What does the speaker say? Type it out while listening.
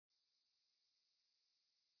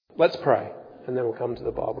Let's pray, and then we'll come to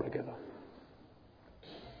the Bible together.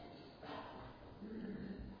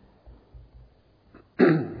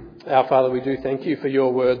 Our Father, we do thank you for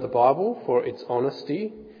your word, the Bible, for its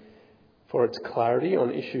honesty, for its clarity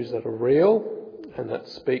on issues that are real and that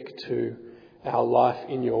speak to our life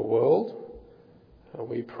in your world.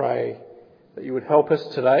 We pray that you would help us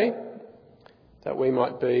today, that we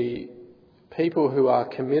might be people who are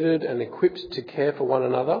committed and equipped to care for one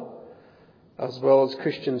another, as well as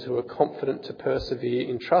Christians who are confident to persevere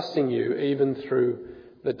in trusting you even through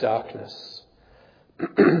the darkness.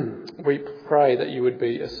 We pray that you would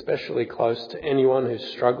be especially close to anyone who's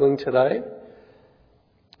struggling today.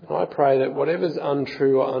 And I pray that whatever's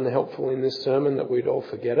untrue or unhelpful in this sermon, that we'd all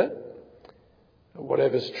forget it.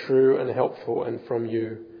 Whatever's true and helpful and from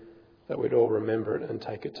you, that we'd all remember it and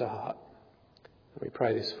take it to heart. And we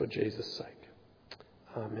pray this for Jesus' sake.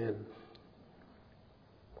 Amen.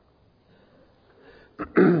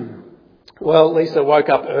 Well, Lisa woke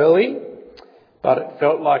up early, but it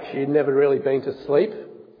felt like she'd never really been to sleep.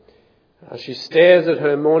 She stares at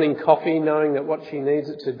her morning coffee, knowing that what she needs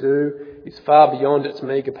it to do is far beyond its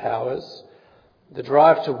meagre powers. The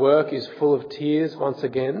drive to work is full of tears once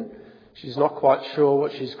again. She's not quite sure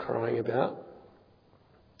what she's crying about.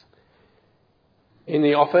 In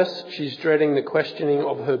the office, she's dreading the questioning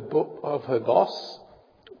of her boss.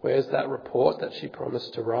 Where's that report that she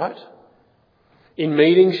promised to write? In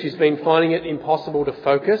meetings, she's been finding it impossible to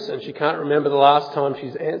focus, and she can't remember the last time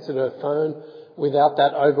she's answered her phone without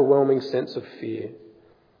that overwhelming sense of fear.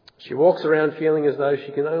 She walks around feeling as though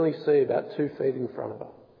she can only see about 2 feet in front of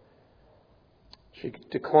her. She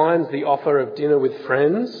declines the offer of dinner with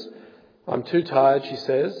friends. I'm too tired, she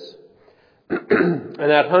says.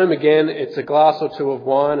 And at home again, it's a glass or two of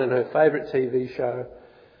wine and her favourite TV show,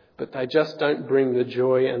 but they just don't bring the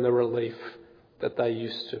joy and the relief that they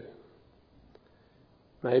used to.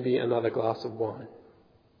 Maybe another glass of wine.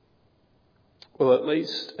 Well, at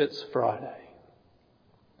least it's Friday.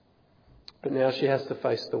 But now she has to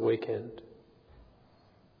face the weekend.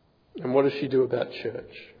 And what does she do about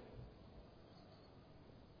church?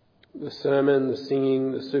 The sermon, the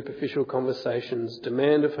singing, the superficial conversations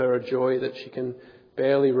demand of her a joy that she can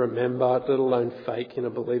barely remember, let alone fake in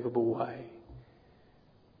a believable way.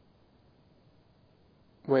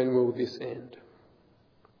 When will this end?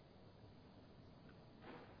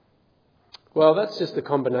 Well, that's just a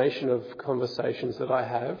combination of conversations that I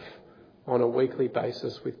have on a weekly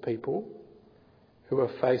basis with people who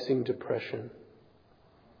are facing depression.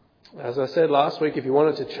 As I said last week, if you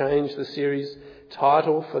wanted to change the series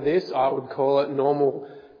title for this, I would call it Normal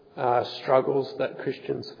Struggles That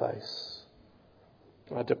Christians Face.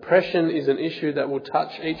 Depression is an issue that will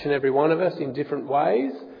touch each and every one of us in different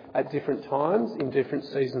ways, at different times, in different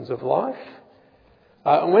seasons of life.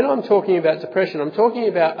 And when I'm talking about depression, I'm talking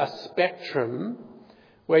about a spectrum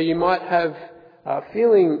where you might have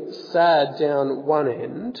feeling sad down one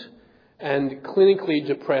end and clinically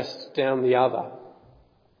depressed down the other.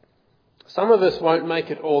 Some of us won't make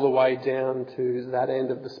it all the way down to that end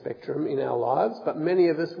of the spectrum in our lives, but many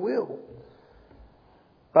of us will.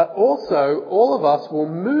 But also, all of us will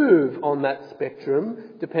move on that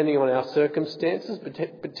spectrum depending on our circumstances,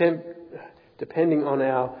 depending on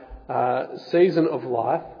our season of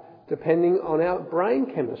life, depending on our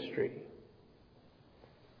brain chemistry.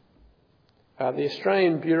 The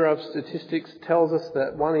Australian Bureau of Statistics tells us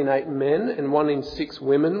that 1 in 8 men and 1 in 6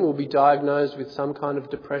 women will be diagnosed with some kind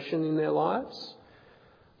of depression in their lives,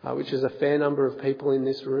 which is a fair number of people in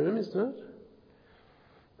this room, isn't it?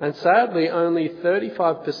 And sadly, only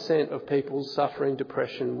 35% of people suffering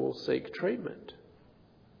depression will seek treatment.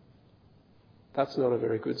 That's not a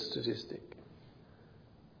very good statistic.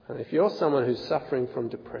 And if you're someone who's suffering from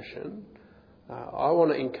depression, I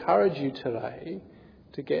want to encourage you today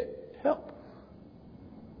to get help,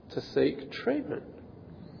 to seek treatment.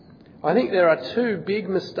 I think there are 2 big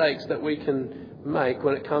mistakes that we can make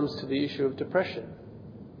when it comes to the issue of depression.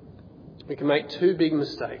 We can make 2 big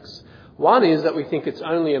mistakes. One is that we think it's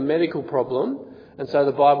only a medical problem, and so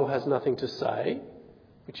the Bible has nothing to say,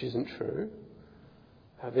 which isn't true.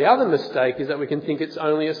 The other mistake is that we can think it's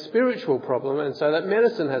only a spiritual problem, and so that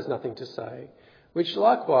medicine has nothing to say, which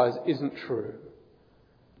likewise isn't true.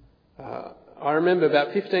 I remember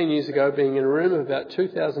about 15 years ago being in a room of about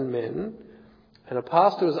 2,000 men, and a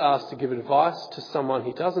pastor was asked to give advice to someone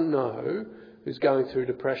he doesn't know who's going through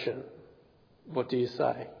depression. What do you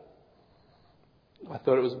say? I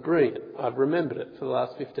thought it was brilliant. I've remembered it for the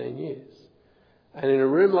last 15 years. And in a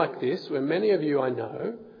room like this, where many of you I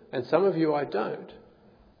know, and some of you I don't,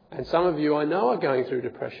 and some of you I know are going through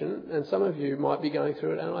depression, and some of you might be going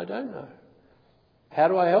through it and I don't know. How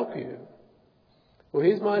do I help you? Well,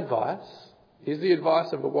 here's my advice. Here's the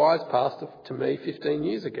advice of a wise pastor to me 15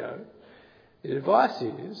 years ago. The advice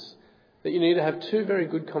is that you need to have two very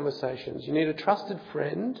good conversations. You need a trusted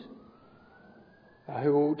friend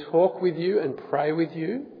who will talk with you and pray with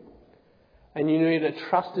you. And you need a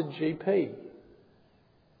trusted GP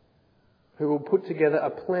who will put together a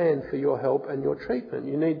plan for your help and your treatment.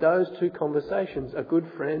 You need those two conversations, a good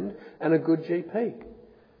friend and a good GP.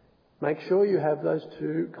 Make sure you have those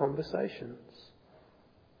two conversations.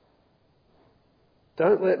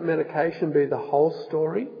 Don't let medication be the whole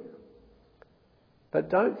story, but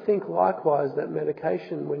don't think likewise that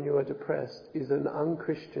medication when you are depressed is an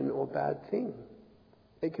unchristian or bad thing.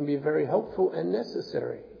 It can be very helpful and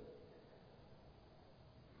necessary.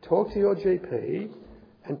 Talk to your GP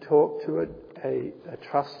and talk to a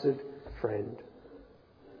trusted friend.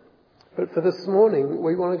 But for this morning,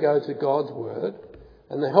 we want to go to God's Word.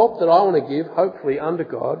 And the help that I want to give, hopefully under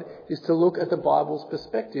God, is to look at the Bible's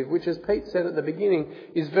perspective, which, as Pete said at the beginning,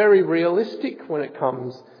 is very realistic when it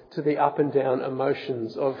comes to the up and down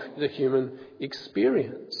emotions of the human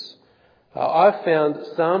experience. I've found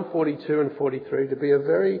Psalm 42 and 43 to be a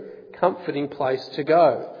very comforting place to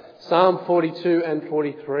go. Psalm 42 and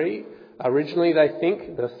 43, originally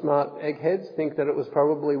the smart eggheads think that it was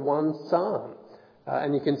probably one psalm.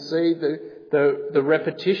 And you can see the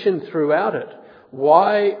repetition throughout it.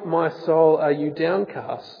 Why, my soul, are you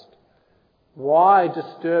downcast? Why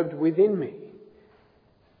disturbed within me?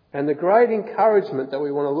 And the great encouragement that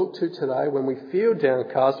we want to look to today when we feel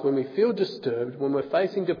downcast, when we feel disturbed, when we're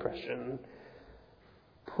facing depression,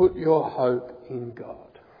 put your hope in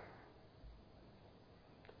God.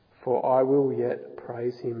 For I will yet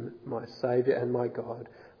praise him, my Saviour and my God.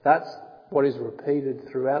 That's what is repeated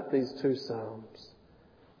throughout these two Psalms.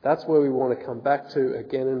 That's where we want to come back to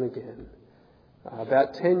again and again.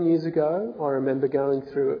 About 10 years ago, I remember going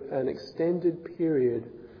through an extended period,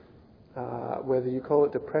 whether you call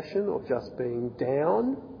it depression or just being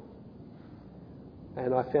down,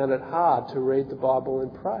 and I found it hard to read the Bible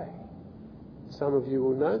and pray. Some of you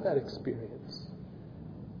will know that experience.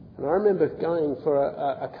 And I remember going for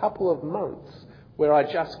a couple of months where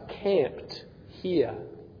I just camped here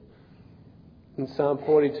in Psalm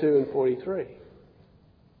 42 and 43.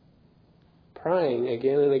 Praying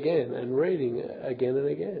again and again and reading again and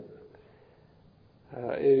again.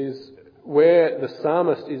 It is where the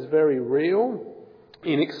psalmist is very real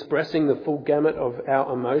in expressing the full gamut of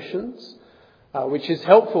our emotions, which is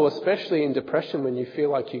helpful especially in depression when you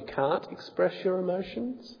feel like you can't express your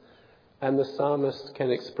emotions, and the psalmist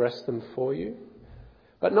can express them for you.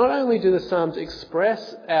 But not only do the Psalms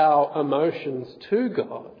express our emotions to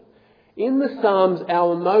God, in the Psalms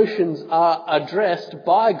our emotions are addressed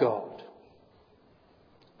by God.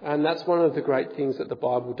 And that's one of the great things that the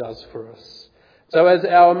Bible does for us. So as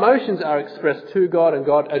our emotions are expressed to God and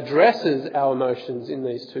God addresses our emotions in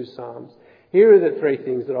these two Psalms, here are the three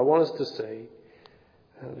things that I want us to see.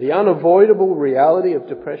 The unavoidable reality of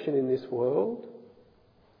depression in this world,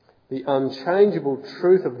 the unchangeable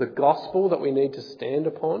truth of the gospel that we need to stand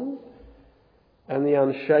upon, and the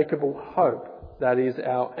unshakable hope that is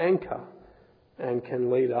our anchor and can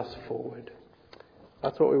lead us forward.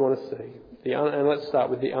 That's what we want to see. And let's start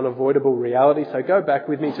with the unavoidable reality. So go back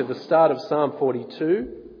with me to the start of Psalm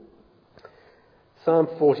 42. Psalm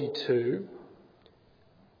 42.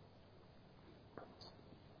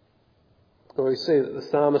 Where we see that the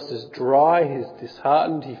psalmist is dry, he's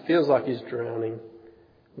disheartened, he feels like he's drowning.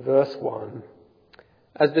 Verse 1.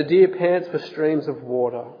 As the deer pants for streams of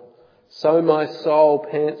water, so my soul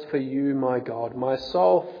pants for you, my God. My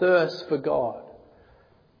soul thirsts for God,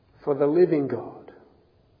 for the living God.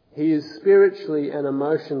 He is spiritually and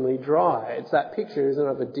emotionally dry. It's that picture, isn't it,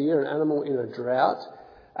 of a deer, an animal in a drought,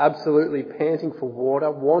 absolutely panting for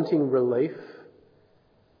water, wanting relief.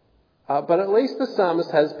 But at least the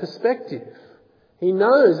psalmist has perspective. He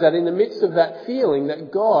knows that in the midst of that feeling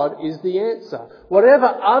that God is the answer. Whatever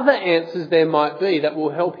other answers there might be that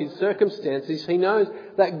will help his circumstances, he knows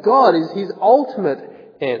that God is his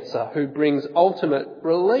ultimate answer who brings ultimate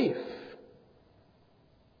relief.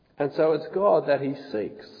 And so it's God that he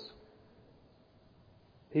seeks.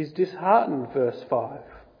 He's disheartened, verse 5.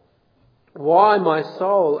 Why, my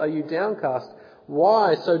soul, are you downcast?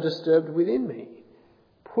 Why so disturbed within me?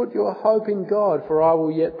 Put your hope in God, for I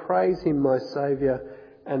will yet praise him, my Saviour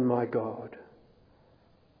and my God.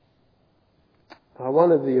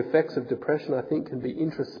 One of the effects of depression, I think, can be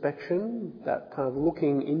introspection, that kind of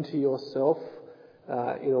looking into yourself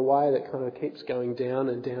in a way that kind of keeps going down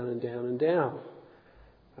and down and down and down.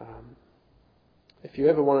 If you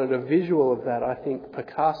ever wanted a visual of that, I think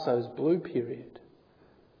Picasso's Blue Period.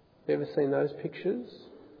 Have you ever seen those pictures?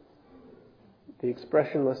 The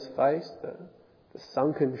expressionless face, the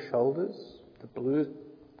sunken shoulders, the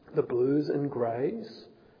blues and greys.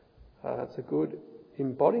 It's a good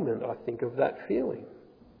embodiment, I think, of that feeling.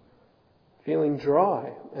 Feeling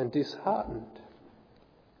dry and disheartened.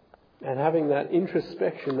 And having that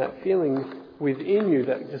introspection, that feeling within you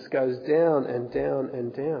that just goes down and down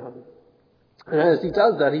and down. And as he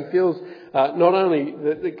does that, he feels not only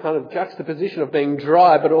the kind of juxtaposition of being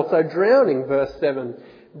dry, but also drowning, verse 7.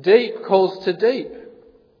 Deep calls to deep.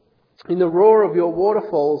 In the roar of your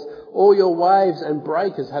waterfalls, all your waves and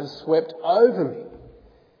breakers have swept over me.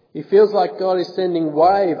 He feels like God is sending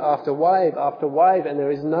wave after wave after wave, and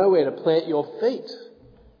there is nowhere to plant your feet.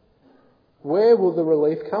 Where will the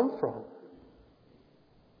relief come from?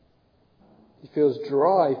 He feels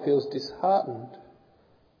dry, he feels disheartened.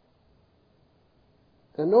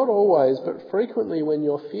 And not always, but frequently when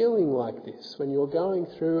you're feeling like this, when you're going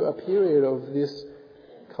through a period of this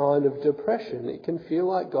kind of depression, it can feel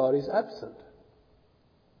like God is absent.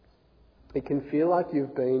 It can feel like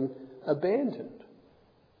you've been abandoned.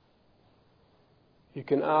 You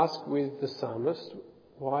can ask with the psalmist,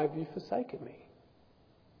 why have you forsaken me?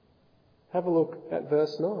 Have a look at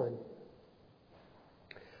verse 9.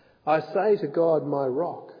 I say to God, my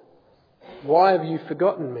rock, why have you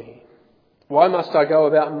forgotten me? Why must I go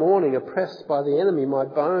about mourning, oppressed by the enemy? My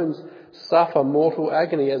bones suffer mortal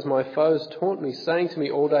agony as my foes taunt me, saying to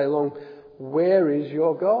me all day long, where is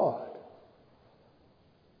your God?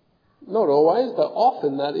 Not always, but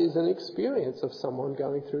often that is an experience of someone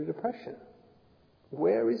going through depression.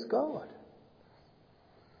 Where is God?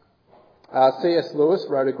 C.S. Lewis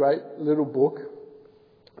wrote a great little book,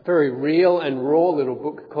 a very real and raw little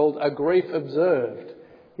book called A Grief Observed.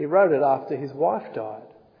 He wrote it after his wife died.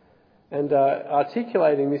 And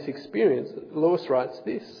articulating this experience, Lewis writes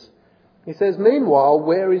this. He says, meanwhile,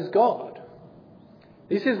 where is God?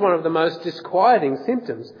 This is one of the most disquieting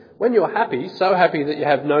symptoms. When you're happy, so happy that you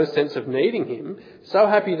have no sense of needing him, so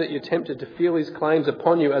happy that you're tempted to feel his claims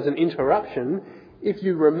upon you as an interruption, if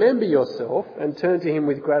you remember yourself and turn to him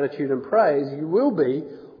with gratitude and praise, you will be,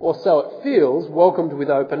 or so it feels, welcomed with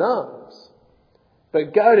open arms.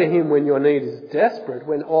 But go to him when your need is desperate,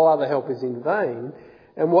 when all other help is in vain,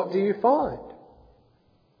 and what do you find?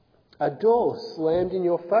 A door slammed in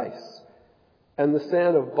your face, and the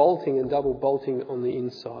sound of bolting and double bolting on the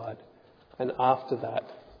inside. And after that,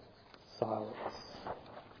 silence.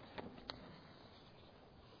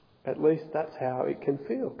 At least that's how it can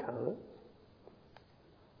feel, can't it?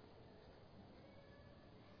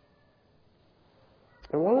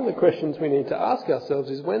 And one of the questions we need to ask ourselves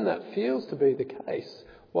is, when that feels to be the case,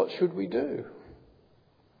 what should we do?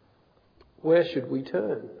 Where should we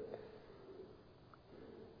turn?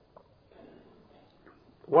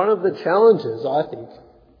 One of the challenges, I think,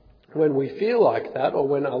 when we feel like that, or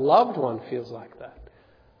when a loved one feels like that,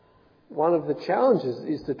 one of the challenges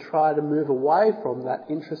is to try to move away from that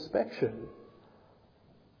introspection.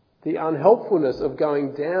 The unhelpfulness of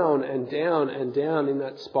going down and down and down in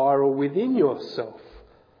that spiral within yourself.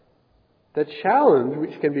 The challenge,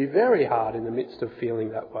 which can be very hard in the midst of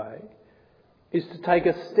feeling that way, is to take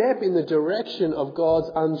a step in the direction of God's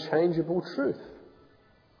unchangeable truth.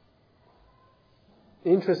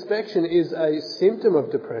 Introspection is a symptom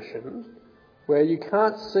of depression where you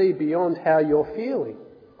can't see beyond how you're feeling.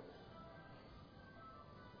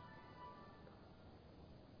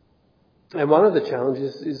 And one of the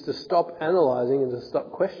challenges is to stop analysing and to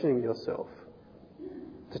stop questioning yourself,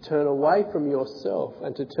 to turn away from yourself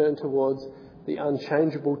and to turn towards the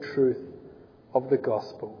unchangeable truth of the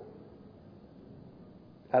gospel.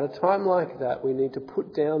 At a time like that, we need to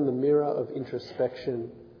put down the mirror of introspection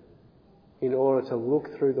in order to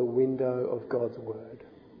look through the window of God's word.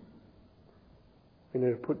 We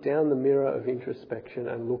need to put down the mirror of introspection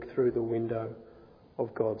and look through the window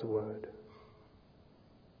of God's word.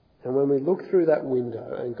 And when we look through that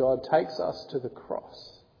window and God takes us to the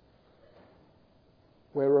cross,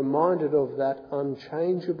 we're reminded of that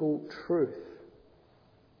unchangeable truth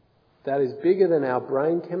that is bigger than our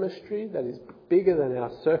brain chemistry, that is bigger than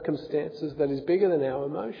our circumstances, that is bigger than our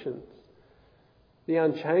emotions. The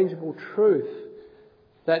unchangeable truth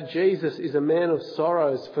that Jesus is a man of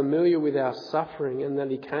sorrows, familiar with our suffering, and that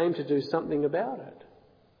he came to do something about it.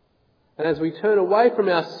 And as we turn away from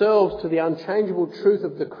ourselves to the unchangeable truth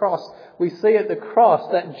of the cross, we see at the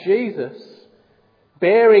cross that Jesus,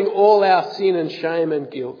 bearing all our sin and shame and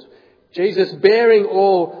guilt, Jesus bearing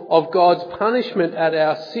all of God's punishment at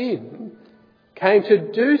our sin, came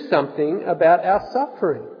to do something about our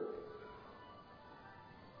suffering.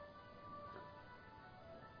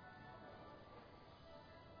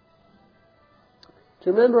 Do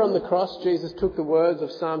you remember on the cross, Jesus took the words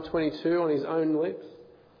of Psalm 22 on his own lips?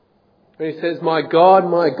 When he says, my God,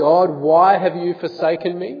 why have you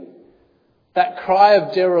forsaken me? That cry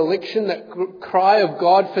of dereliction, that cry of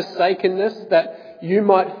God forsakenness that you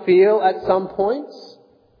might feel at some points.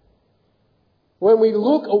 When we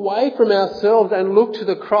look away from ourselves and look to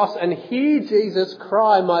the cross and hear Jesus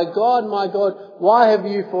cry, my God, why have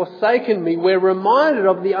you forsaken me? We're reminded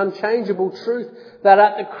of the unchangeable truth that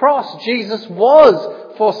at the cross Jesus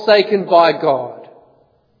was forsaken by God.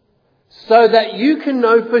 So that you can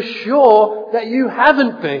know for sure that you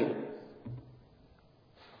haven't been.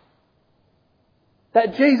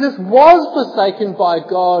 That Jesus was forsaken by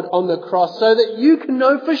God on the cross so that you can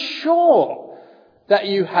know for sure that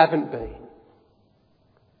you haven't been.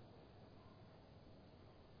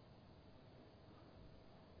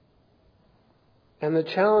 And the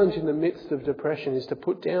challenge in the midst of depression is to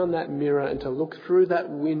put down that mirror and to look through that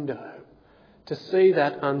window to see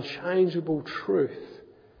that unchangeable truth.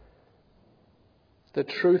 The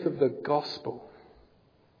truth of the gospel.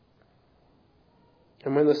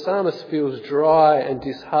 And when the psalmist feels dry and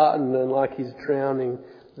disheartened and like he's drowning,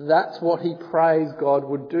 that's what he prays God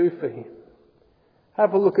would do for him.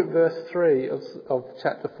 Have a look at verse 3 of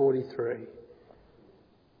chapter 43.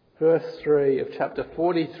 Verse 3 of chapter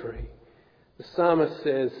 43. The psalmist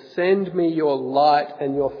says, send me your light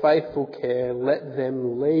and your faithful care, let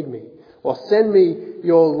them lead me. Or send me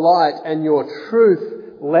your light and your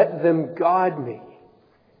truth, let them guide me.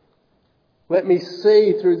 Let me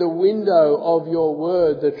see through the window of your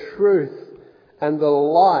word the truth and the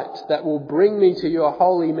light that will bring me to your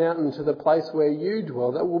holy mountain, to the place where you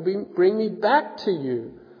dwell, that will bring me back to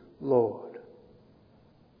you, Lord.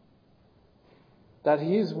 That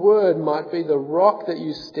his word might be the rock that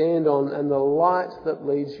you stand on and the light that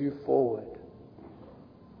leads you forward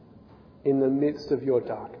in the midst of your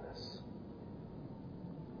darkness.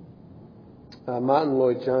 Martin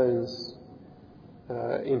Lloyd-Jones,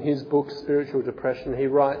 in his book, Spiritual Depression, he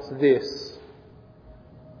writes this.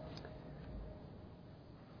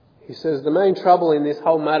 He says, the main trouble in this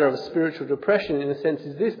whole matter of spiritual depression, in a sense,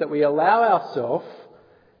 is this, that we allow ourselves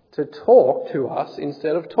to talk to us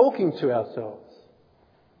instead of talking to ourselves.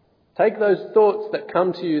 Take those thoughts that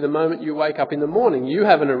come to you the moment you wake up in the morning. You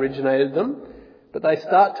haven't originated them, but they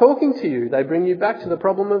start talking to you. They bring you back to the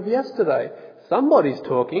problem of yesterday. Somebody's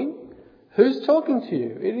talking. Who's talking to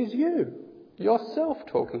you? It is you. Yourself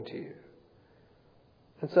talking to you.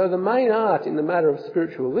 And so the main art in the matter of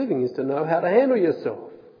spiritual living is to know how to handle yourself,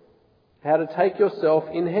 how to take yourself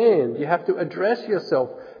in hand. You have to address yourself,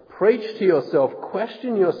 preach to yourself,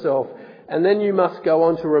 question yourself, and then you must go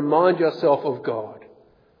on to remind yourself of God.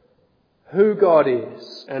 Who God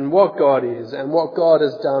is and what God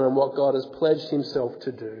has done and what God has pledged himself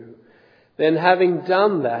to do. Then having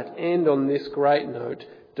done that, end on this great note,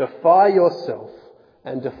 defy yourself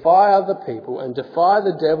and defy other people, and defy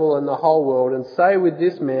the devil and the whole world, and say with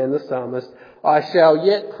this man, the psalmist, I shall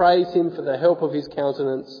yet praise him for the help of his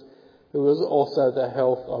countenance, who is also the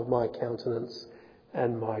health of my countenance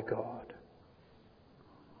and my God.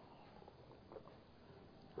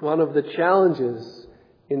 One of the challenges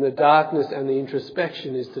in the darkness and the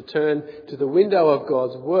introspection is to turn to the window of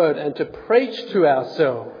God's word and to preach to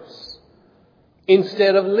ourselves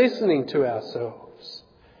instead of listening to ourselves.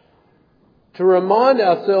 To remind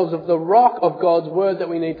ourselves of the rock of God's word that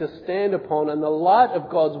we need to stand upon and the light of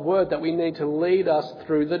God's word that we need to lead us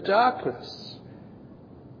through the darkness.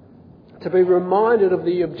 To be reminded of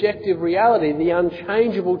the objective reality, the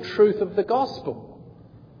unchangeable truth of the gospel,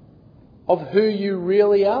 of who you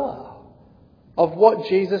really are, of what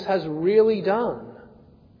Jesus has really done,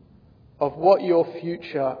 of what your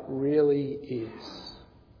future really is.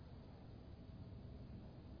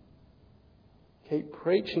 Keep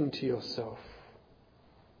preaching to yourself.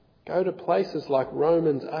 Go to places like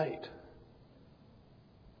Romans 8.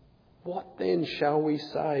 What then shall we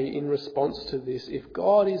say in response to this? If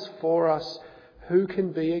God is for us, who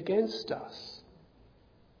can be against us?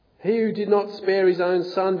 He who did not spare his own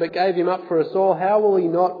son but gave him up for us all, how will he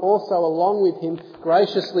not also along with him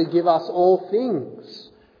graciously give us all things?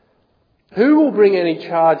 Who will bring any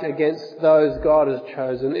charge against those God has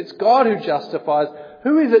chosen? It's God who justifies.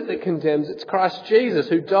 Who is it that condemns? It's Christ Jesus,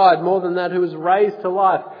 who died, more than that, who was raised to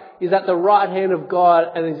life, is at the right hand of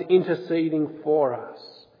God and is interceding for us.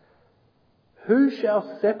 Who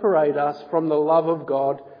shall separate us from the love of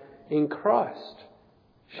God in Christ?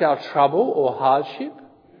 Shall trouble or hardship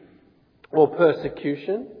or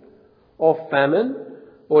persecution or famine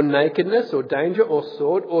or nakedness or danger or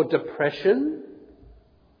sword or depression?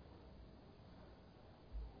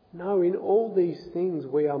 No, in all these things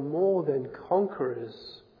we are more than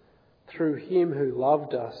conquerors through him who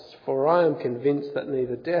loved us. For I am convinced that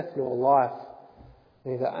neither death nor life,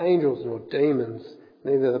 neither angels nor demons,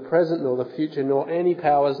 neither the present nor the future, nor any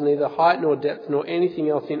powers, neither height nor depth, nor anything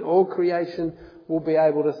else in all creation will be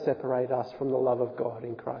able to separate us from the love of God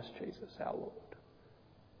in Christ Jesus our Lord.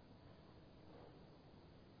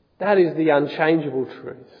 That is the unchangeable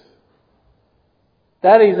truth.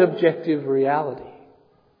 That is objective reality.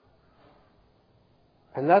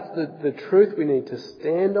 And that's the truth we need to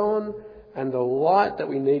stand on and the light that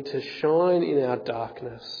we need to shine in our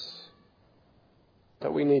darkness.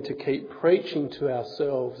 That we need to keep preaching to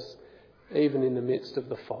ourselves even in the midst of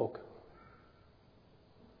the fog.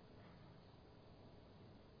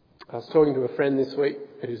 I was talking to a friend this week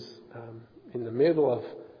who's in the middle of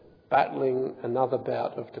battling another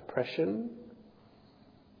bout of depression.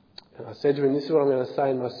 And I said to him, this is what I'm going to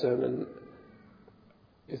say in my sermon.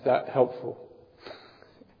 Is that helpful?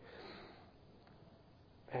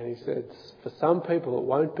 And he said, for some people it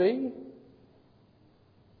won't be.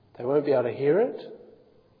 They won't be able to hear it.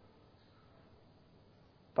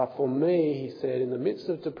 But for me, he said, in the midst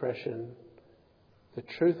of depression, the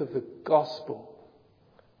truth of the gospel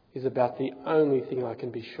is about the only thing I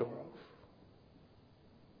can be sure of.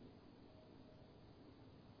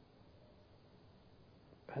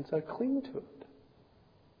 And so cling to it.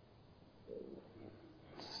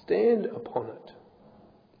 Stand upon it.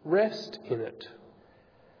 Rest in it.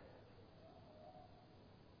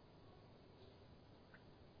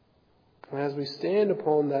 And as we stand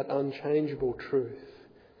upon that unchangeable truth,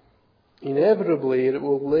 inevitably it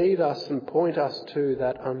will lead us and point us to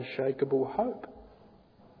that unshakable hope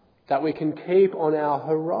that we can keep on our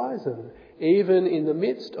horizon, even in the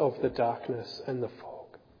midst of the darkness and the fog.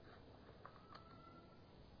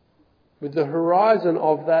 With the horizon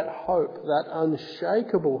of that hope, that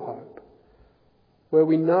unshakable hope, where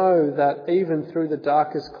we know that even through the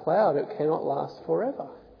darkest cloud it cannot last forever.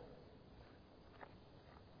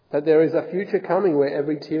 That there is a future coming where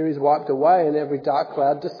every tear is wiped away and every dark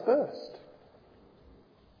cloud dispersed.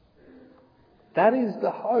 That is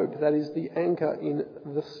the hope, that is the anchor in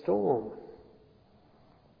the storm.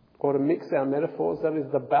 Or to mix our metaphors, that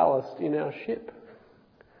is the ballast in our ship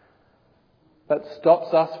that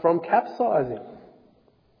stops us from capsizing.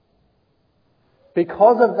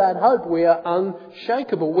 Because of that hope, we are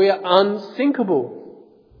unshakable, we are unsinkable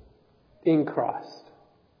in Christ.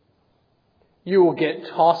 You will get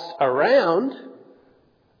tossed around,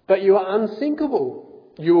 but you are unsinkable.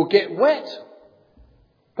 You will get wet,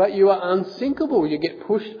 but you are unsinkable. You get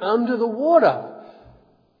pushed under the water,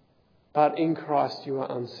 but in Christ you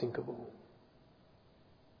are unsinkable.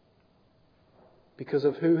 Because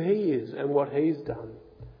of who he is and what he's done.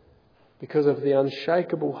 Because of the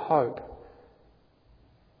unshakable hope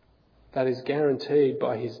that is guaranteed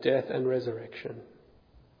by his death and resurrection.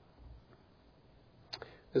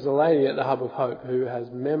 There's a lady at the Hub of Hope who has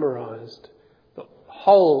memorised the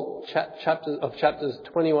whole chapters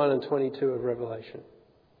 21 and 22 of Revelation.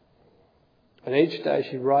 And each day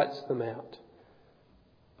she writes them out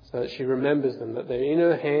so that she remembers them, that they're in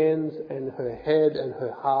her hands and her head and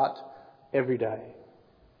her heart every day.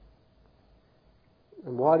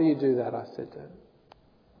 And why do you do that? I said to her.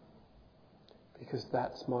 Because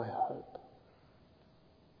that's my hope.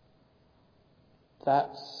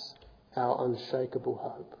 That's our unshakable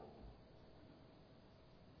hope.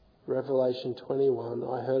 Revelation 21,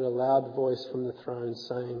 I heard a loud voice from the throne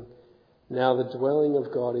saying, now the dwelling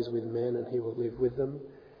of God is with men and he will live with them.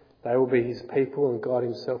 They will be his people and God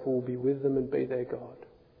himself will be with them and be their God.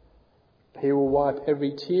 He will wipe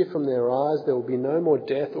every tear from their eyes. There will be no more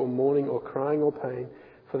death or mourning or crying or pain,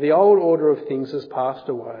 for the old order of things has passed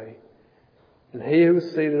away. And he who was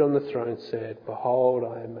seated on the throne said, behold,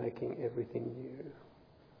 I am making everything new.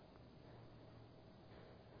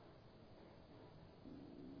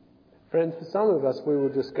 Friends, for some of us, we will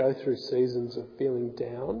just go through seasons of feeling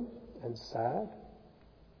down and sad.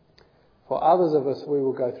 For others of us, we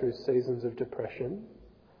will go through seasons of depression.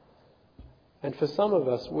 And for some of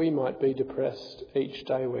us, we might be depressed each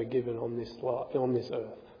day we're given on this earth.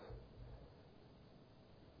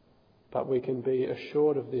 But we can be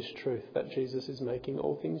assured of this truth, that Jesus is making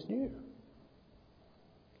all things new.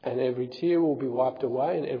 And every tear will be wiped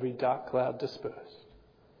away and every dark cloud dispersed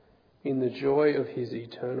in the joy of his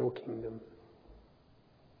eternal kingdom.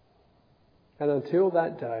 And until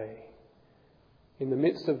that day, in the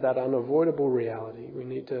midst of that unavoidable reality, we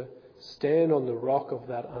need to stand on the rock of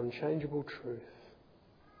that unchangeable truth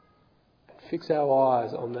and fix our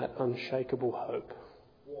eyes on that unshakable hope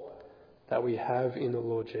that we have in the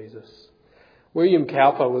Lord Jesus. William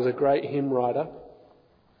Cowper was a great hymn writer,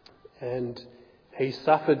 and He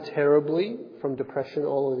suffered terribly from depression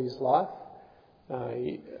all of his life.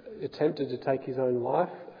 He attempted to take his own life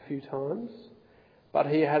a few times. But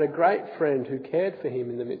he had a great friend who cared for him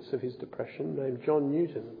in the midst of his depression, named John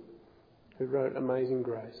Newton, who wrote Amazing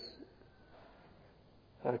Grace.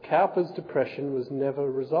 Cowper's depression was never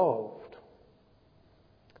resolved.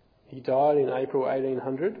 He died in April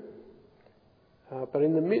 1800, but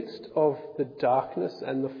in the midst of the darkness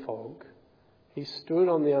and the fog, he stood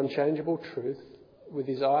on the unchangeable truth with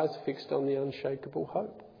his eyes fixed on the unshakable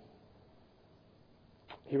hope.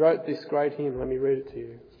 He wrote this great hymn. Let me read it to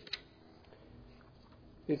you.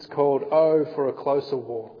 It's called "Oh, for a Closer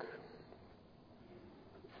Walk."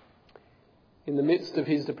 In the midst of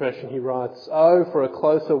his depression, he writes, "Oh, for a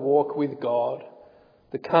closer walk with God,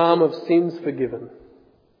 the calm of sins forgiven,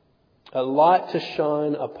 a light to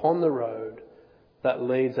shine upon the road that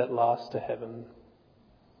leads at last to heaven.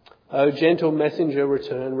 O gentle messenger,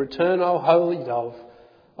 return, return, O holy dove.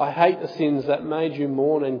 I hate the sins that made you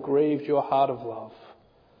mourn and grieved your heart of love.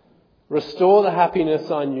 Restore the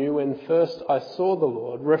happiness I knew when first I saw the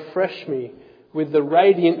Lord. Refresh me with the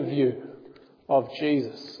radiant view of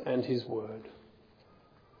Jesus and his word.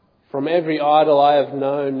 From every idol I have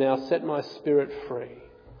known, now set my spirit free.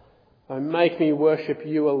 O make me worship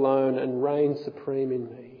you alone and reign supreme in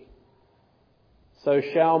me. So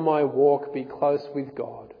shall my walk be close with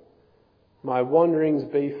God, my wanderings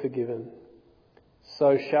be forgiven.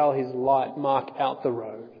 So shall his light mark out the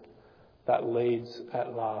road that leads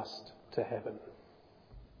at last to heaven."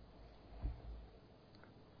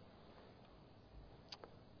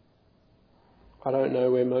 I don't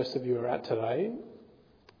know where most of you are at today.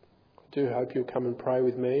 I do hope you'll come and pray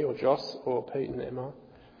with me or Joss or Pete and Emma.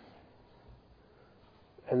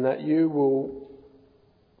 And that you will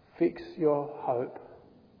fix your hope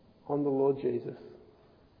on the Lord Jesus,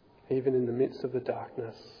 even in the midst of the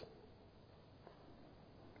darkness.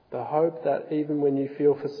 The hope that even when you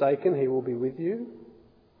feel forsaken, he will be with you.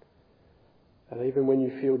 That even when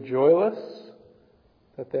you feel joyless,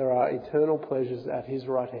 that there are eternal pleasures at his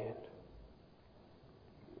right hand.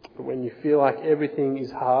 But when you feel like everything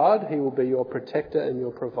is hard, he will be your protector and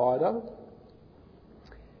your provider.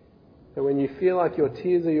 And when you feel like your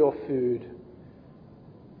tears are your food,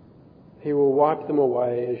 he will wipe them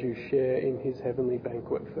away as you share in his heavenly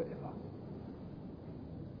banquet forever.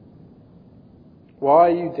 Why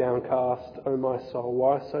are you downcast, O my soul?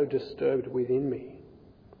 Why so disturbed within me?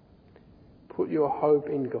 Put your hope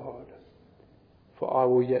in God, for I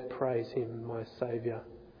will yet praise him, my Saviour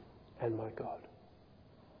and my God.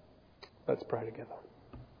 Let's pray together.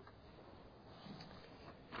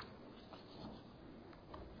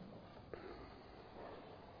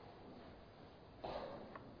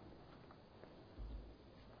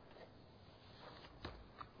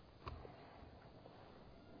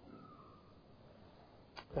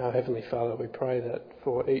 Our Heavenly Father, we pray that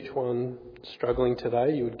for each one struggling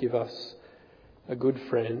today, you would give us a good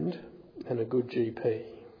friend and a good GP.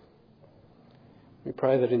 We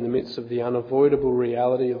pray that in the midst of the unavoidable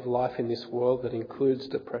reality of life in this world that includes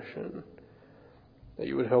depression, that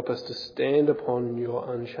you would help us to stand upon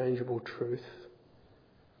your unchangeable truth,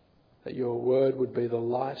 that your word would be the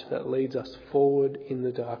light that leads us forward in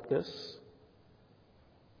the darkness,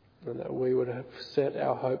 and that we would have set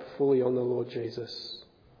our hope fully on the Lord Jesus,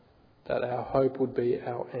 that our hope would be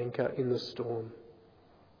our anchor in the storm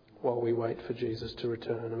while we wait for Jesus to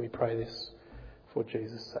return. And we pray this for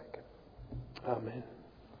Jesus' sake. Amen.